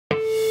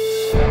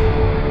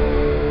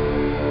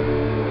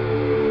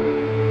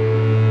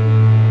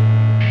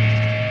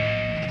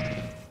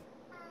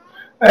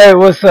Hey,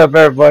 what's up,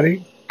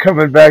 everybody?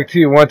 Coming back to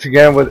you once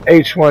again with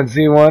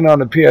H1z1 on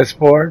the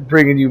PS4,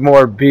 bringing you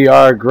more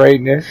BR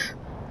greatness.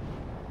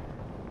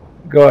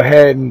 Go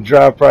ahead and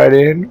drop right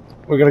in.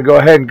 We're going to go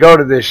ahead and go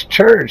to this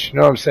church. You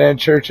know what I'm saying?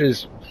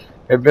 Churches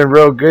have been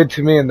real good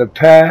to me in the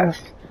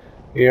past,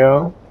 you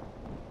know.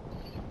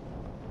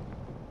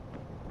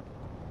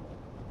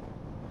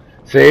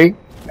 See?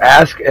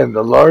 Ask and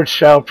the Lord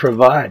shall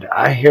provide.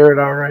 I hear it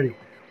already.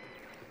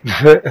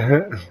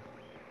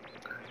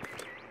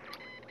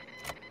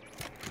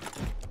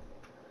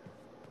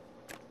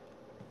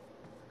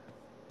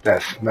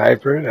 That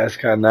sniper, that's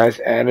kind of nice.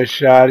 And a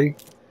shotty.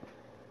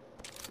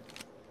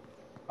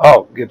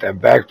 Oh, get that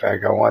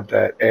backpack. I want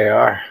that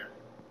AR.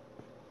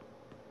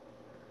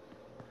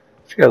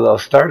 It's got a little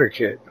starter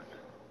kit.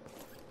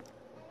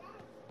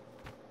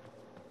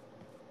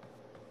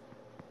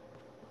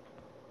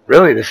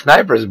 Really, the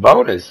sniper's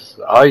bonus.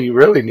 All you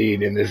really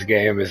need in this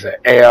game is an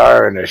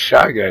AR and a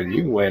shotgun.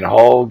 You can win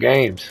whole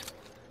games.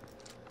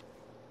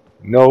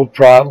 No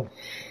problem.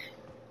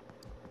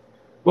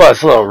 Well,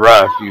 it's a little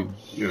rough. You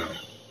know,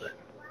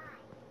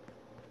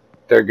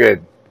 they're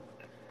good.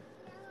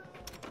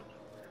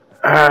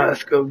 Alright,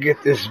 let's go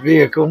get this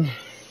vehicle.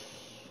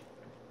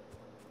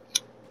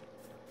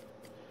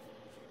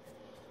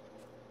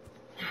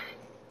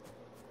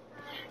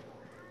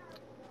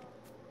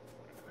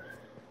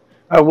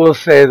 I will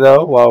say,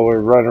 though, while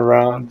we're running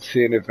around,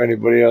 seeing if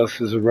anybody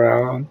else is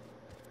around,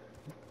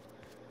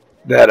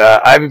 that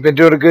I've been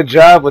doing a good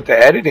job with the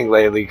editing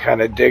lately,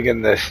 kind of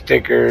digging the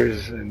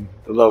stickers and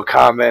the little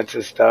comments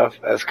and stuff.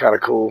 That's kind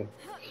of cool.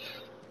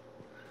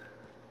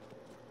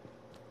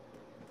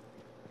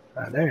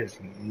 There's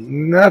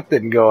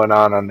nothing going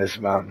on this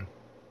mountain.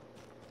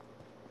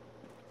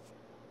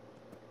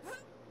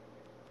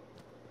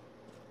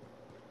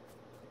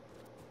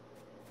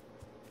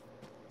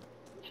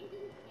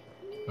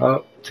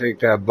 Oh, take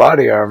that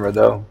body armor,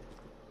 though.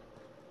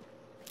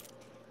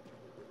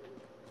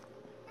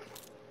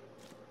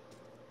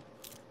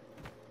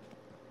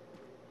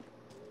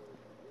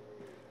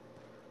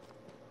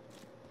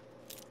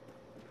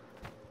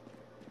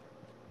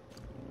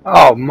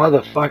 Oh,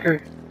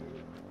 motherfucker.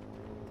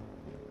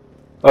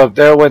 Oh,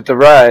 there went the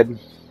ride.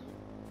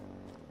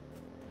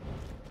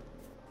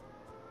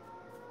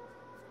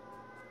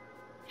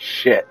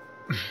 Shit.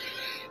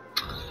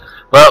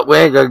 Well, we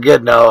ain't gonna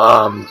get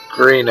no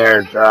green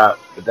airdrop,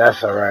 but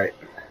that's alright.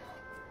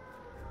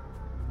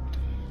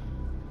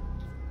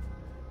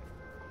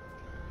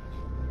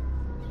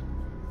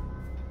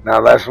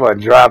 Now that's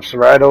what drops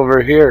right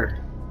over here.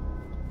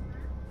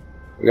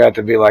 We got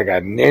to be like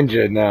a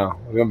ninja now.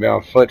 We're gonna be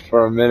on foot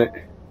for a minute.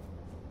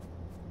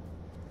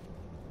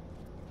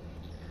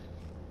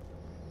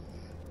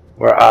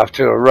 We're off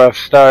to a rough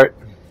start.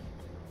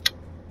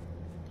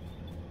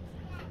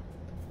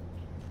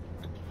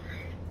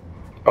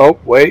 Oh,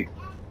 wait.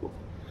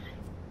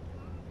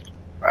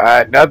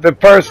 Alright, nothing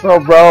personal,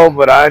 bro,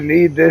 but I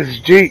need this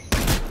Jeep.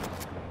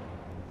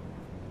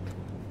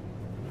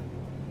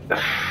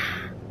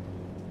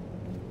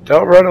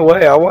 Don't run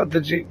away. I want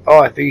the Jeep. Oh,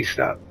 I think he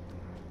stopped.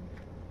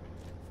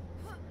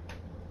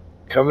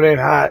 Coming in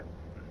hot.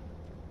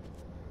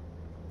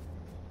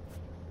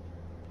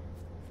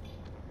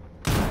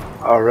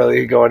 Oh, really?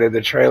 You going in the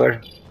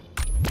trailer?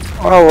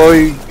 Oh, well,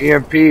 you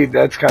EMP'd.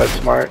 That's kind of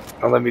smart.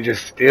 Don't let me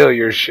just steal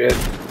your shit.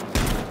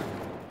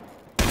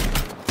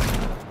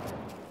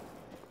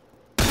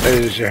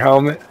 There's your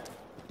helmet.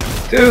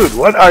 Dude,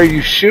 what are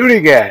you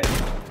shooting at?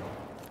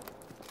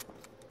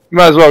 You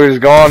might as well just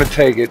go on and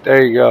take it.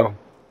 There you go.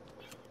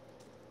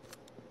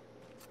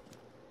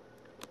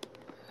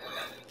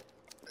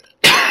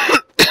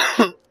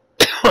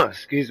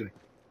 Excuse me.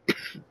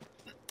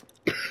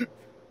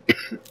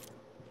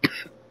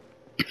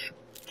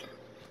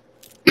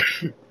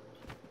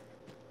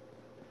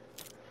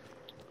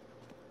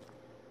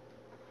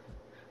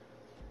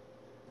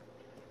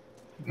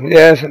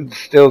 Yes, I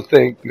still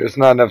think there's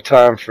not enough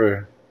time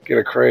for get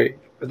a crate,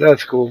 but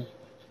that's cool.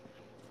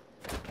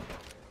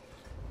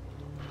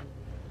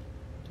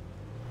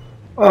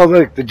 Oh,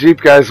 look, the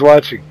Jeep guy's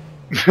watching.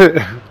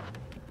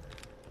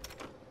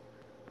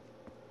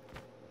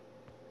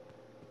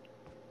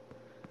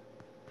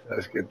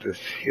 Let's get this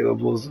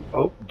healables.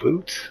 Oh,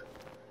 boots.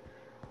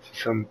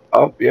 Some.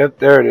 Oh, yep,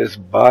 there it is.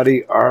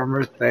 Body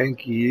armor.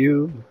 Thank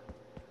you.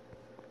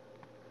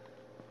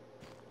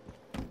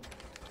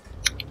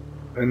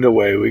 And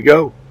away we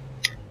go.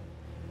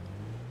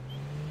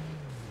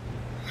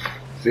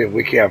 See if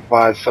we can't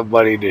find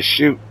somebody to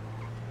shoot.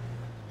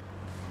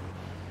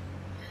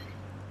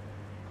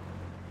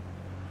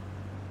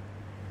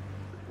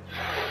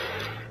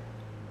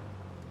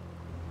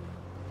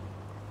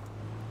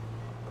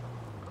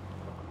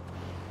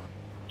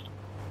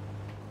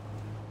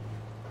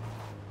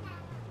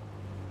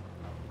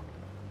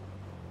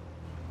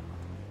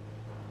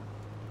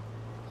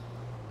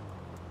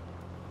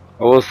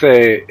 I will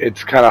say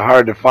it's kind of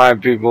hard to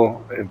find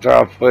people if they're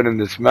off foot in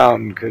this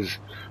mountain because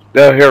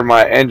they'll hear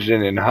my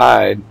engine and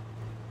hide.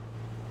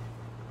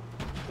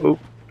 Oop.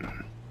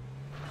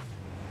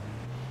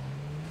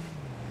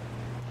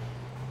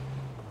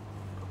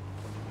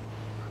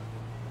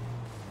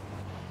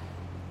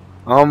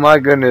 Oh my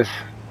goodness.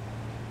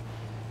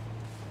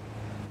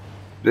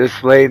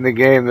 This late in the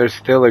game, there's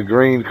still a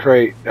green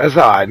crate. That's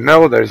how I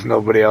know there's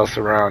nobody else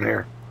around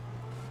here.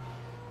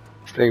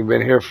 This thing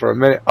been here for a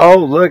minute. Oh,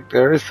 look,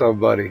 there is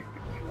somebody.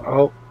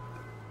 Oh.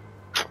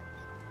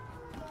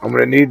 I'm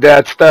gonna need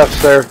that stuff,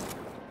 sir.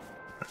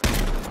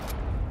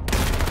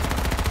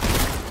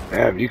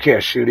 Damn, you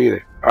can't shoot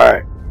either.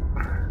 Alright.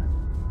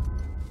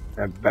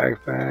 That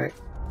backpack.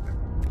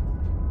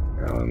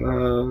 Oh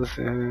no.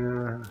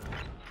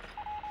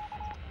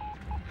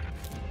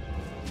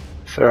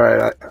 It's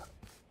alright.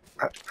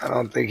 I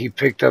don't think he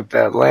picked up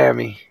that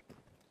lammy.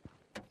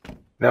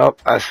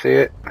 Nope, I see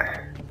it.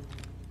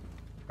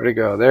 Where'd it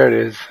go? There it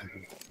is.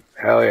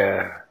 Hell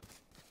yeah.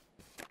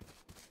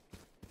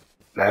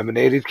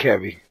 Laminated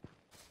Kevy.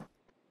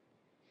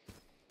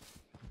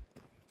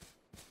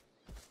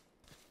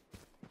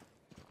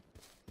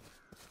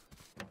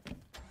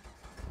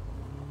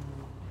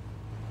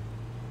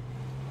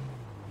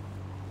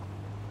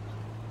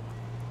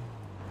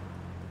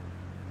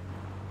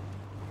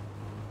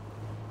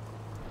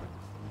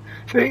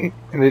 See?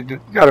 And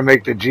it gotta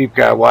make the Jeep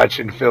guy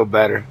watching feel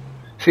better.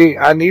 See,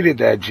 I needed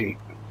that Jeep.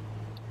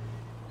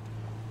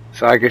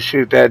 So I could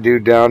shoot that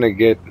dude down and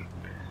get,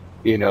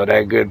 you know,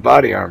 that good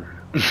body armor.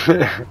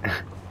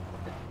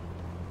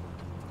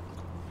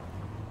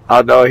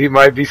 Although he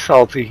might be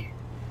salty.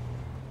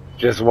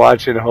 Just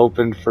watching,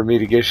 hoping for me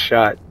to get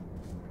shot.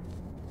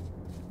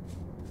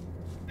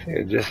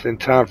 Yeah, just in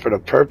time for the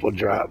purple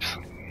drops.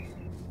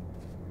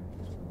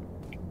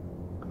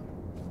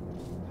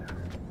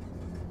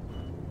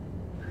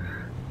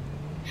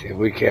 See if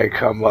we can't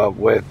come up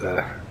with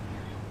a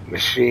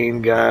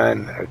machine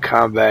gun, a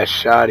combat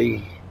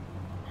shotty.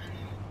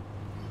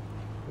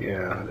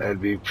 Yeah,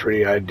 that'd be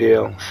pretty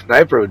ideal.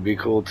 Sniper would be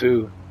cool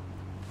too,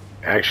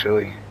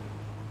 actually.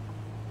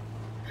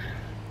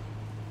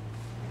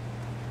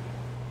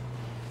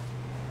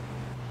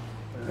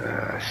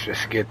 Let's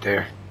just get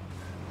there.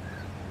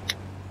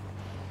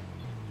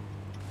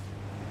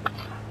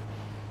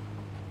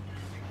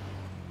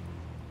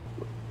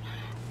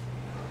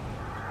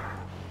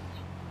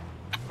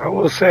 I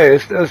will say,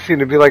 this does seem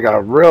to be like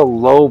a real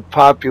low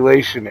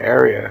population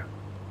area.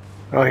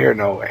 I don't hear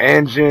no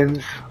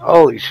engines.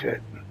 Holy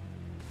shit.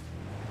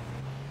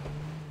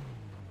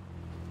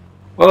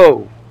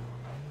 Whoa.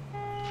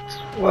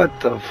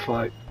 What the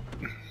fuck?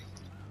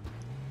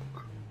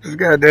 This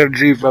goddamn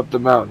Jeep up the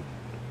mountain.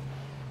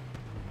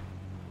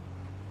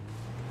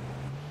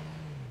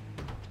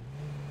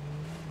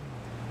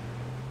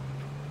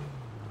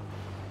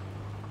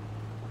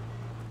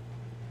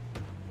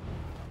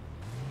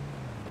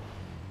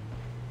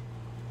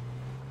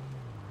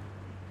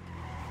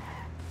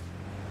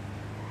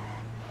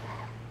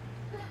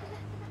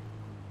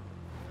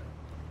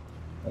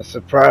 A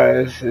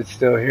surprise, it's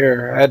still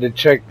here. I had to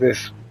check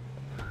this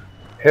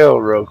hill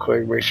real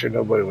quick, make sure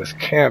nobody was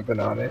camping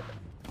on it.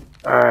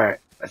 Alright,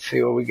 let's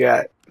see what we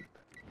got.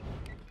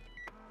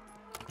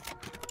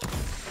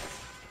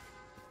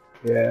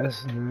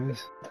 Yes,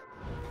 nice.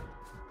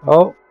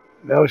 Oh,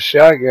 no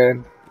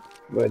shotgun,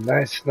 but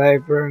nice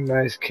sniper,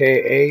 nice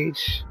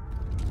KH.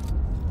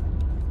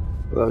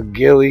 Little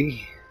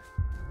ghillie.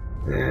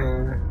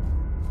 Yeah.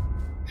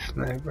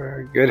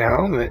 Sniper, good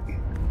helmet.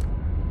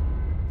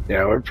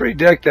 Yeah, we're pretty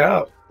decked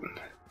out.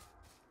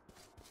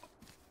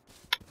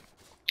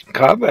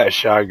 Combat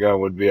shotgun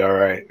would be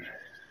alright.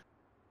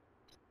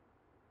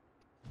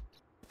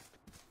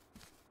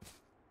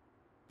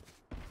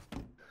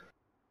 I'm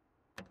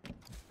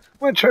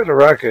gonna try to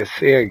rock a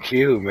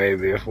CNQ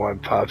maybe if one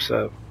pops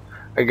up.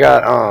 I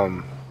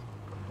got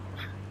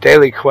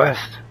daily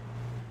quest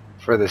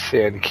for the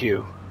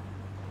CNQ.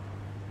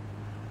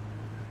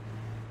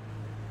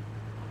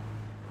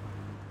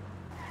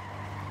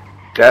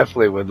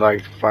 Definitely would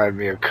like to find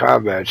me a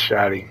combat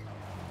shotty.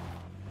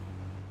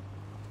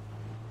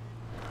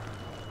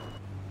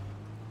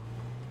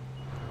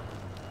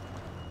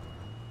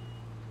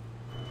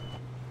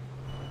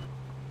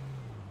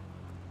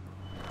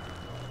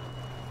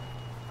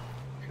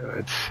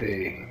 Let's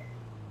see.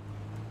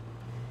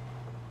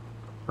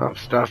 Oh,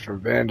 stuff for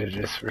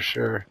bandages for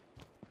sure.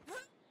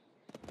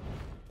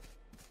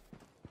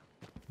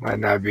 Might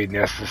not be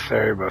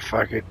necessary, but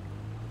fuck it.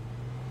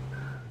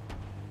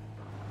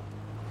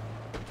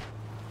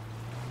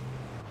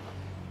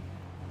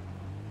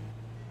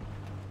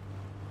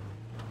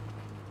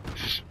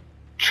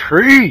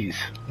 Trees!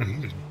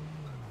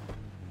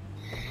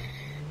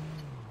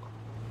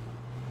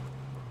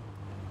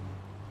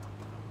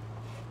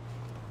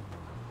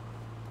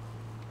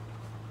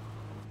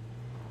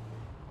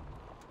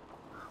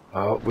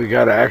 Oh, we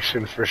got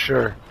action for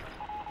sure.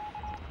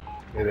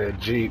 Get a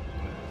Jeep.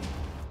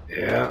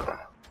 Yeah.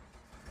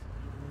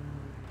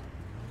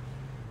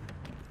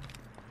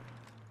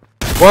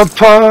 One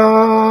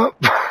pump!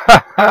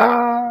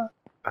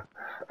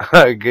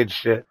 Good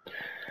shit.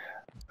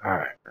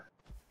 Alright.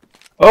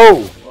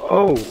 Oh!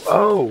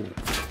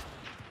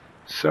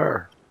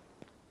 Sir.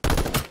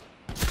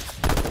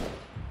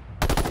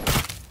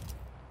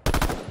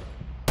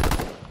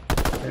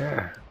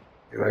 Yeah.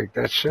 You like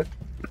that shit?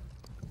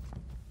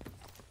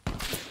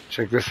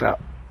 Check this out.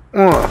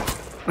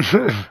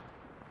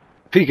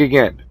 Peek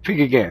again. Peek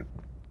again.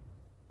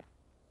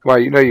 Come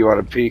on, you know you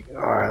want to peek.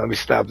 Alright, let me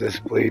stop this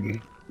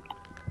bleeding.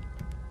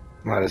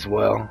 Might as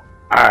well.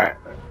 Alright.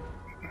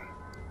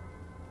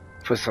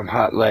 Put some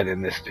hot lead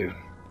in this dude.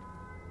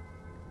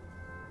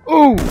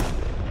 Ooh!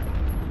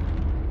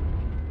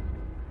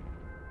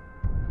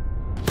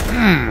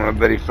 I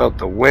bet he felt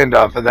the wind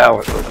off of that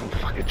one. Oh,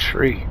 fucking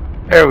tree.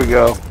 There we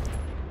go.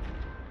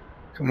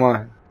 Come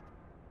on.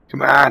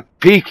 Come on.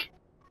 Peek!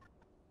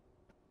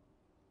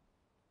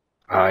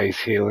 Oh, he's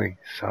healing.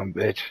 Some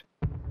bitch.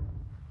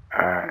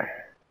 Alright.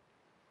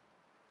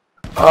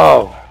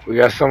 Oh, we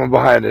got someone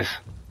behind us.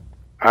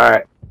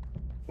 Alright.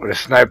 With a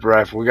sniper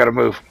rifle. We gotta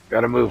move.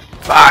 Gotta move.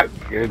 Fuck!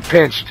 Getting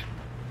pinched.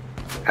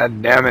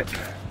 God damn it.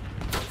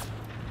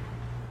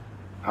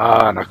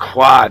 Ah, and a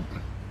quad.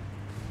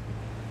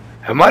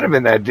 It might have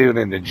been that dude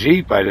in the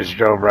Jeep I just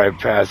drove right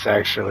past,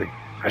 actually.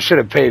 I should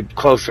have paid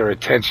closer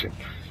attention.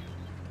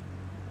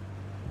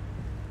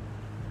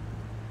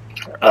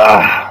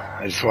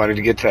 I just wanted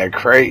to get to that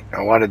crate.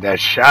 I wanted that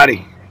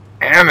shotty.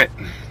 Damn it.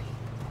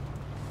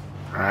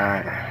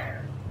 Alright.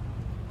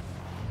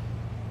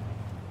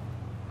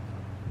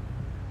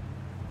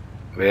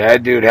 But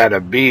that dude had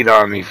a beat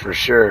on me for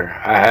sure.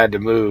 I had to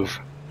move.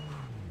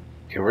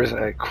 Okay, where's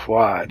that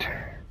quad?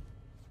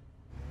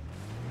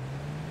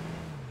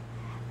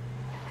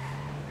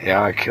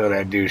 Yeah, I killed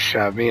that dude.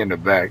 Shot me in the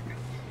back.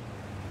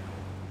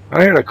 I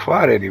don't hear the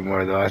quad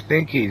anymore, though. I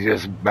think he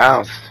just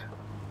bounced.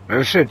 Maybe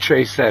I should have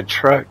traced that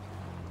truck.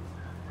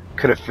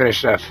 Could have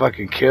finished that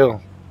fucking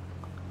kill.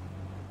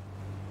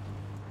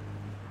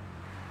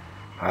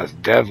 I was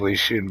definitely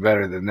shooting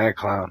better than that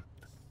clown.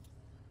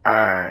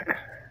 Alright.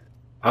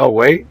 Oh,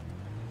 wait.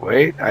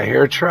 Wait, I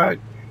hear a truck.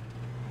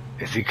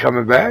 Is he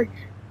coming back?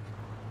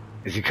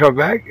 Is he coming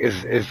back?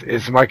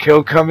 Is my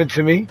kill coming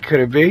to me? Could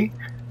it be?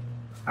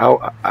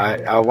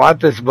 I want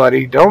this,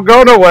 buddy. Don't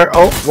go nowhere.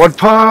 Oh, one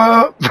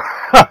pump.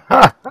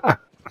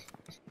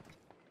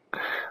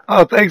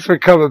 Oh, thanks for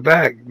coming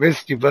back.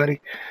 Missed you, buddy.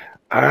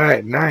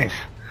 Alright, nice.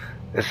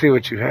 Let's see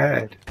what you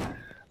had.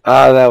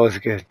 Ah, that was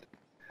good.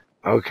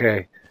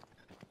 Okay.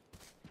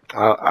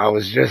 I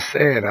was just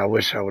saying, I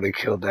wish I would have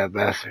killed that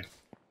bastard.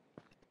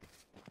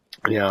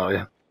 You know,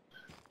 yeah.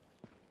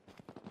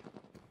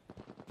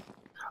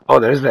 Oh,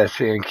 there's that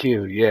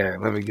C&Q. Yeah,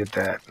 let me get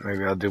that.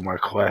 Maybe I'll do my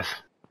quest.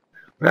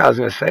 I was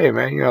gonna say,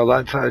 man, you know, a lot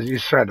of times you're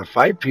trying to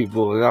fight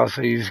people and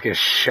also you just get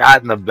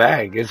shot in the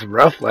back. It's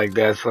rough like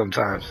that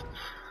sometimes.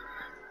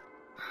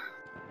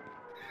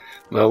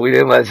 But we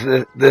didn't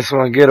let this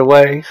one get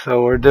away,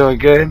 so we're doing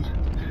good.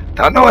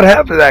 Don't know what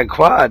happened to that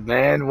quad,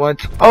 man.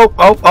 Once, sir,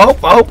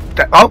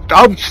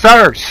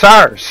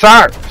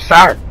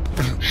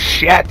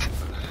 shit.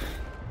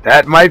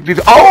 That might be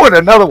the, oh, and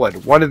another one.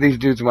 One of these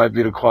dudes might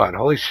be the quad.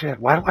 Holy shit,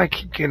 why do I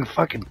keep getting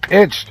fucking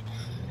pinched?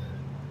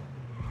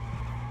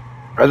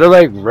 Are they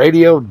like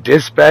radio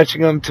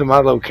dispatching them to my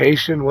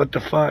location? What the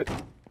fuck?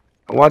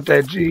 I want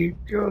that Jeep.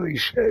 Holy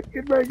shit,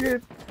 get back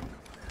in.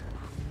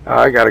 Oh,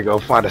 I gotta go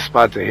find a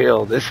spot to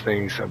heal. This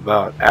thing's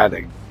about out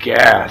of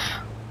gas.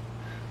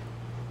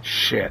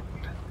 Shit.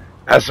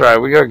 That's right,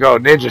 we gotta go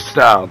ninja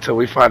style until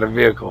we find a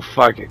vehicle.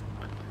 Fuck it.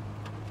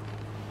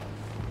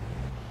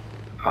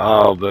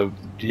 Oh, but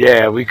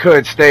yeah, we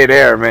could stay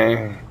there,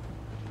 man.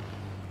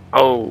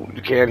 Oh,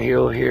 you can't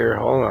heal here.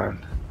 Hold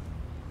on.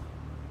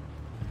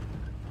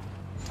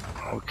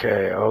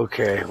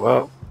 Okay.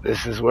 Well,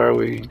 this is where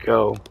we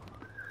go.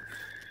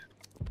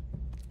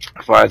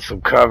 Find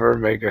some cover,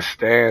 make a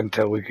stand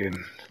till we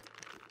can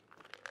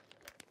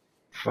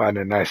find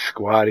a nice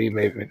squatty.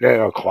 Maybe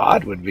a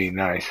quad would be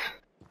nice.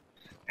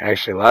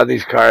 Actually, a lot of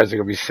these cars are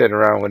gonna be sitting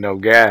around with no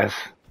gas.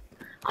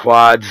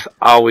 Quads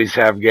always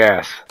have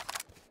gas.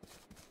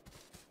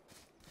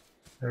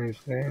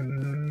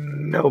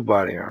 Anything?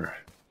 Nobody on.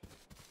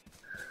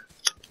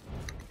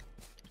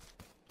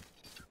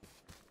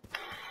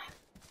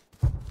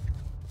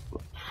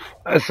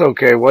 That's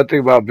okay. One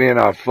thing about being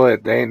on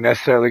foot, they ain't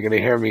necessarily going to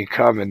hear me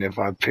coming if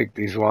I pick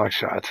these long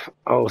shots.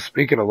 Oh,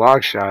 speaking of long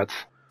shots.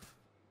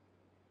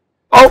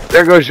 Oh,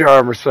 there goes your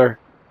armor, sir.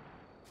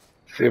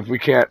 See if we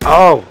can't.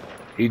 Oh,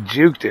 he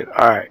juked it.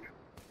 All right.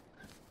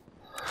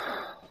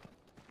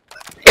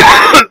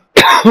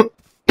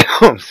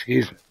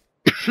 Excuse me.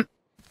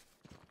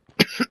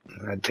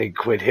 I'd take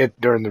a quick hit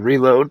during the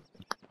reload.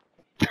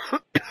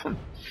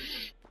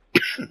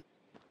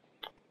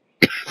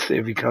 See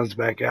if he comes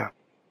back out.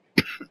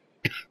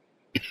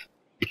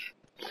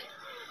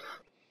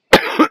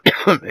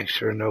 Make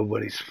sure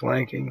nobody's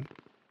flanking.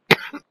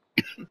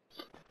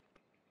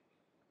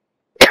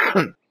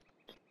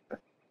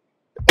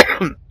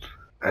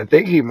 I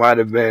think he might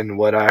have been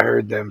what I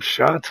heard them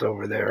shots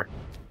over there.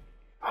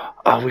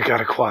 Oh, we got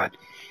a quad.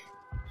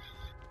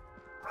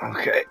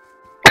 Okay.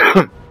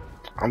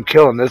 I'm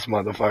killing this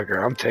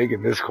motherfucker. I'm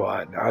taking this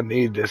quad. I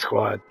need this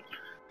quad.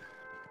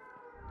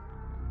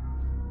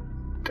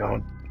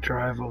 Don't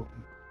drive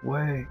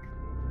away.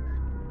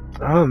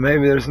 Oh,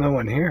 maybe there's no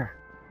one here.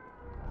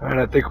 Alright,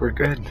 I think we're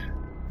good.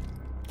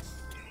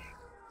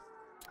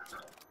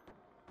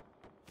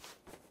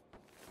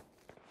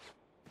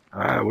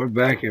 Alright, we're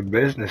back in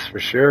business for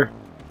sure.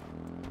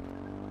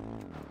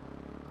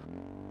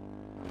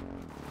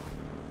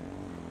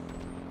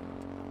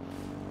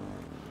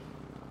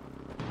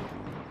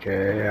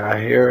 Okay, I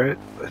hear it.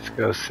 Let's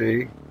go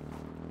see.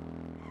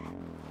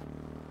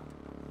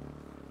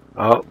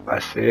 Oh, I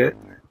see it.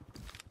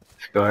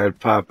 Let's go ahead and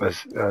pop a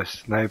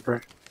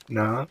sniper.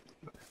 No.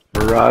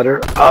 Marauder.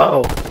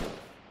 Oh!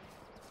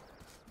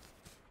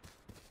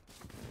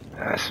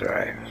 That's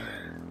right.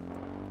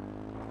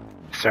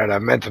 Sorry, I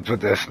meant to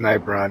put that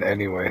sniper on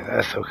anyway.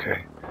 That's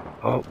okay.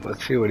 Oh,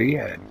 let's see what he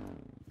had.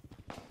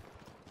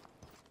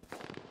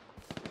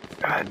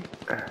 God.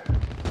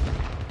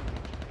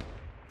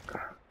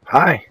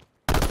 Hi.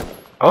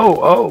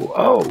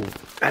 Oh.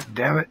 God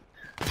damn it.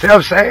 See what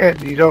I'm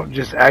saying? You don't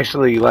just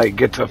actually, like,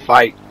 get to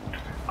fight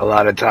a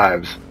lot of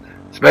times.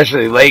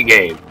 Especially late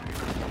game.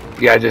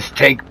 You gotta just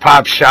take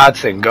pop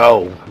shots and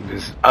go.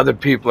 Because other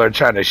people are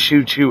trying to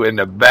shoot you in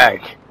the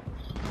back.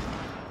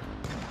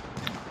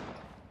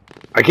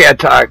 I can't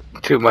talk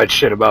too much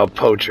shit about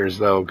poachers,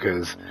 though,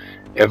 because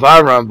if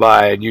I run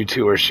by and you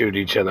two are shooting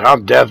each other,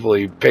 I'm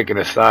definitely picking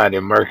a side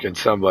and murking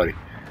somebody.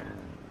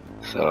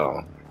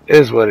 So, it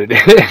is what it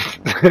is.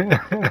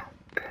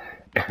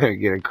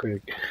 Get a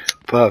quick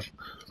puff.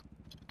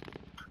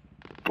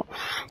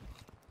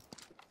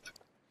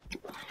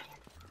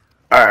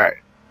 Alright.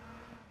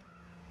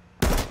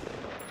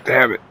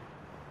 Damn it.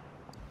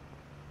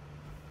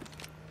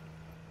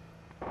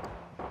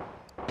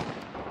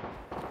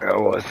 That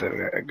wasn't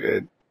that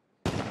good.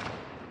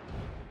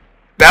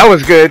 That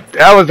was good.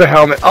 That was the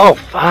helmet. Oh,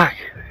 fuck.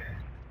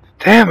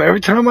 Damn, every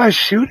time I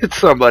shoot at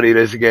somebody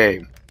this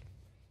game.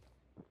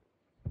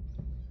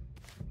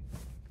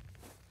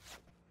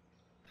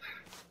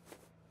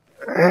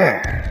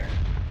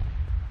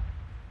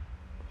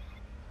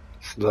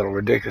 It's a little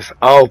ridiculous.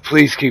 Oh,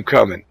 please keep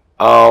coming.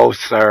 Oh,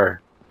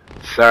 sir.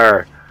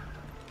 Sir.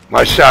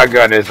 My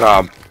shotgun is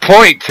on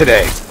point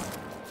today.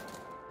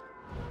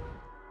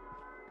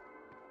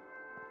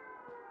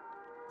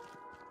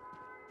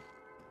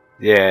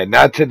 Yeah,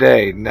 not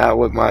today. Not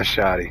with my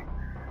shotty.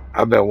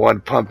 I've been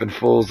one pumping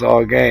fools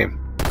all game.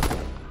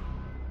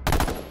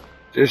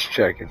 Just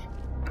checking.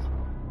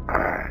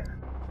 Alright.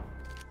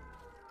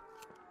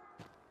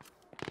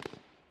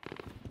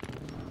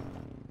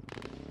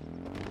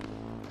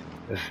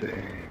 Let's see.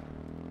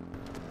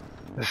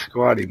 This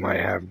squatty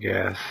might have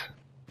gas.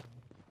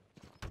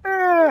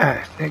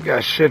 I think I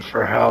shit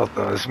for health,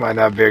 though. This might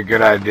not be a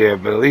good idea,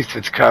 but at least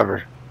it's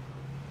covered.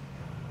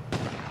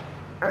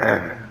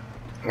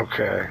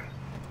 Okay.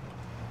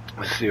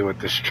 Let's see what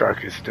this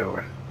truck is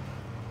doing.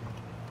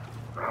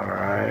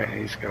 Alright,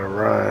 he's gonna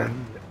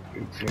run.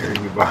 He's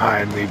hearing you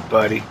behind me,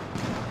 buddy.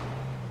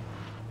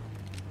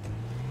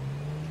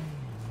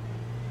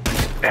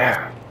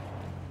 Damn.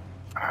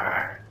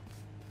 Alright.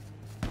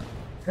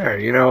 Here,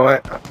 you know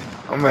what?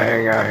 I'm gonna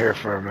hang out here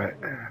for a minute.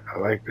 I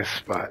like this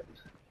spot.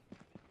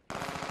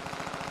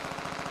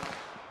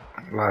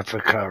 Lots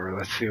of cover.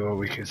 Let's see what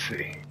we can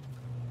see.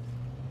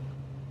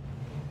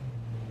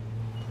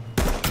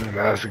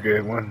 That was a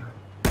good one.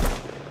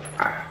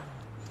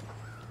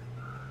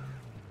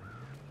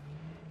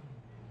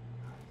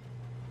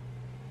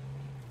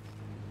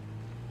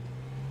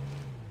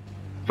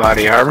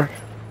 Body armor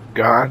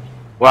gone.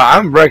 Well,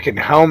 I'm breaking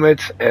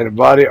helmets and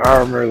body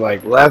armor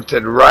like left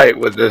and right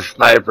with this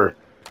sniper.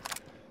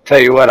 Tell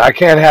you what, I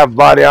can't have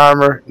body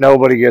armor.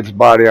 Nobody gets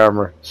body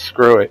armor.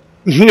 Screw it.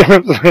 You know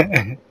what I'm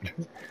saying?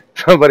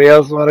 Somebody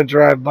else want to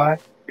drive by?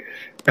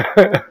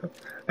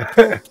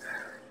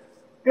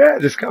 Yeah,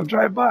 just come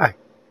drive by.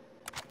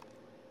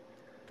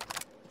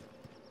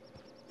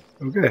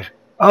 I'm good.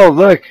 Oh,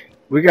 look.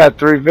 We got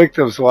 3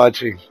 victims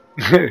watching.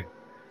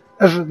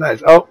 This is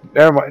nice. Oh,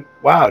 never mind.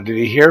 Wow, did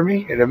he hear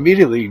me? It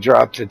immediately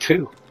dropped to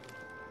 2.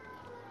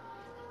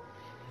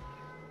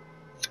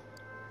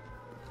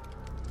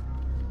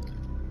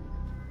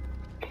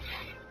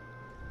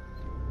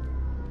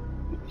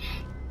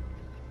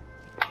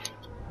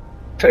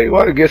 Tell you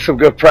what, to get some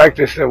good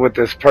practice in with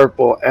this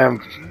purple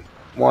M1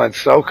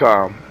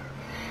 SOCOM.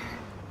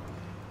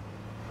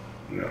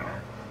 No.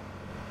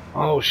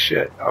 Oh,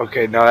 shit.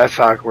 Okay, no, that's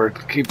awkward.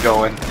 Keep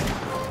going.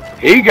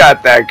 He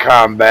got that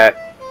combat.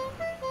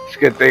 It's a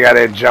good thing I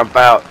didn't jump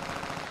out.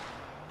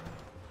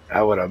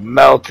 That would have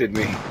melted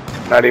me.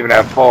 Not even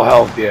at full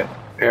health yet.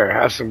 Here,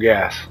 have some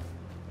gas.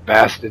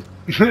 Bastard.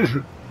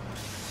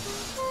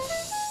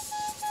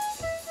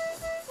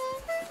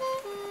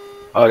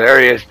 Oh, there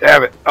he is.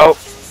 Damn it. Oh.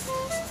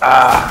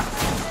 Ah.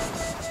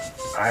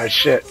 Alright,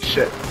 shit.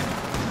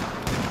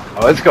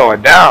 Oh, it's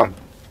going down.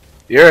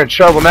 You're in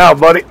trouble now,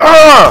 buddy.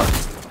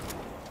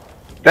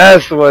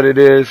 That's what it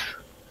is.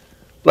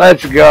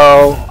 Let's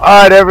go.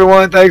 Alright,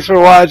 everyone. Thanks for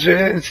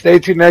watching. Stay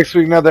tuned next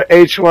week. Another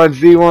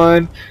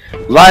H1z1.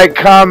 Like,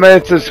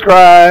 comment,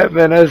 subscribe.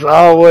 And as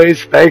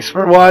always, thanks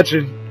for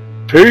watching.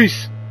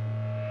 Peace.